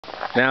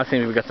Now see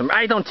if we got some.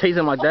 Hey, don't tease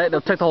him like that.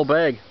 They'll take the whole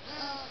bag.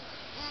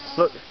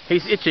 Look,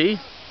 he's itchy. And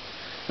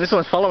this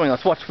one's following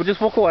us. Watch, we'll just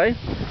walk away.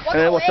 And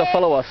then watch, they'll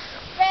follow us.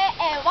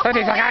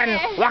 30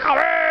 seconds! Walk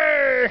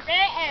away!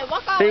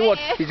 See what?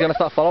 He's going to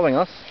start following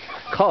us.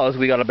 Because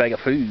we got a bag of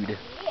food.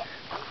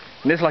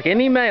 And just like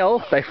any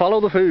male, they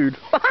follow the food.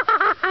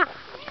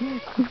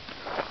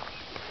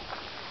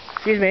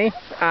 Excuse me.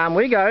 Where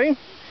are you going?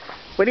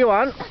 Where do you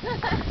want?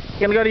 You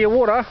going to go to your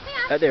water?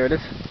 Yeah. Oh, there it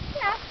is.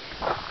 Yeah.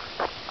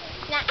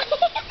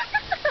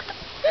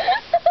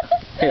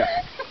 Here.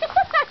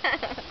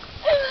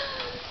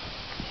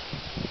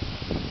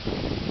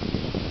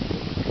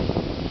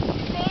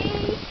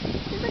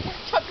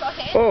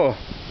 Oh,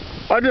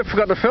 I just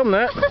forgot to film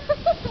that.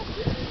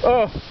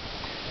 Oh,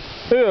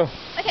 here.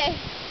 Okay.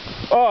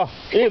 Oh,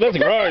 ew, that's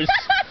gross.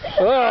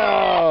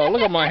 Oh,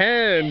 look at my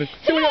hand.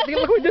 See what you,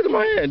 look what you did to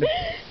my hand.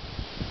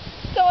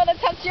 Don't want to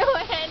touch your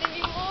hand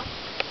anymore.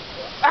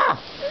 Ah.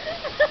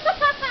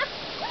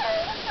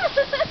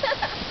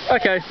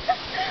 Okay.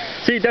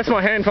 See, that's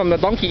my hand from the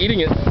donkey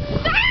eating it.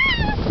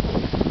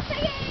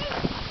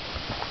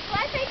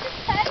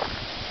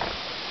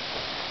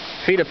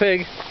 Feed a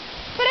pig.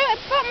 But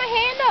it's got my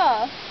hand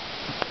off.